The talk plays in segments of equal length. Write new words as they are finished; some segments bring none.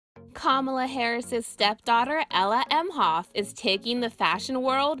Kamala Harris's stepdaughter, Ella Emhoff, is taking the fashion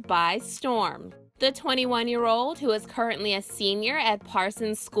world by storm. The 21-year-old, who is currently a senior at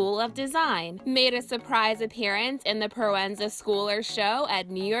Parsons School of Design, made a surprise appearance in the Proenza Schouler show at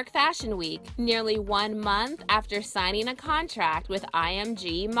New York Fashion Week, nearly 1 month after signing a contract with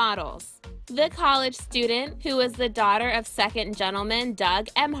IMG Models. The college student, who is the daughter of Second Gentleman Doug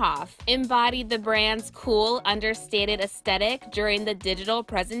Emhoff, embodied the brand's cool, understated aesthetic during the digital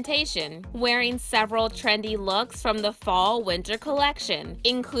presentation, wearing several trendy looks from the fall-winter collection,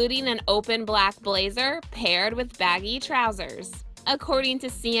 including an open black blazer paired with baggy trousers. According to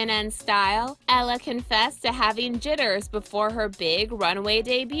CNN Style, Ella confessed to having jitters before her big runway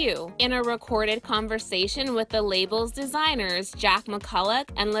debut in a recorded conversation with the label's designers Jack McCulloch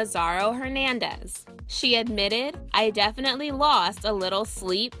and Lazaro Hernandez. She admitted, "I definitely lost a little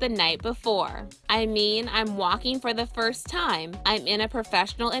sleep the night before. I mean, I'm walking for the first time. I'm in a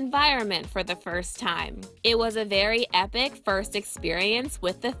professional environment for the first time. It was a very epic first experience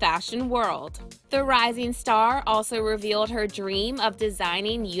with the fashion world." The rising star also revealed her dream of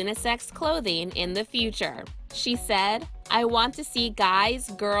designing unisex clothing in the future. She said, "I want to see guys,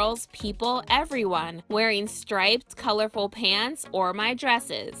 girls, people, everyone wearing striped, colorful pants or my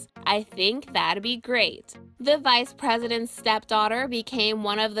dresses. I think that'd be great." The vice president's stepdaughter became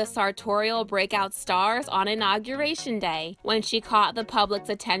one of the sartorial breakout stars on Inauguration Day when she caught the public's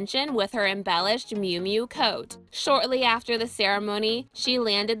attention with her embellished Miu Miu coat. Shortly after the ceremony, she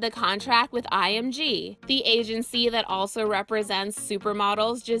landed the contract with IMG, the agency that also represents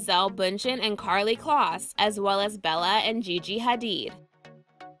supermodels Gisele Bündchen and Karlie Kloss, as well as Bella and Gigi Hadid.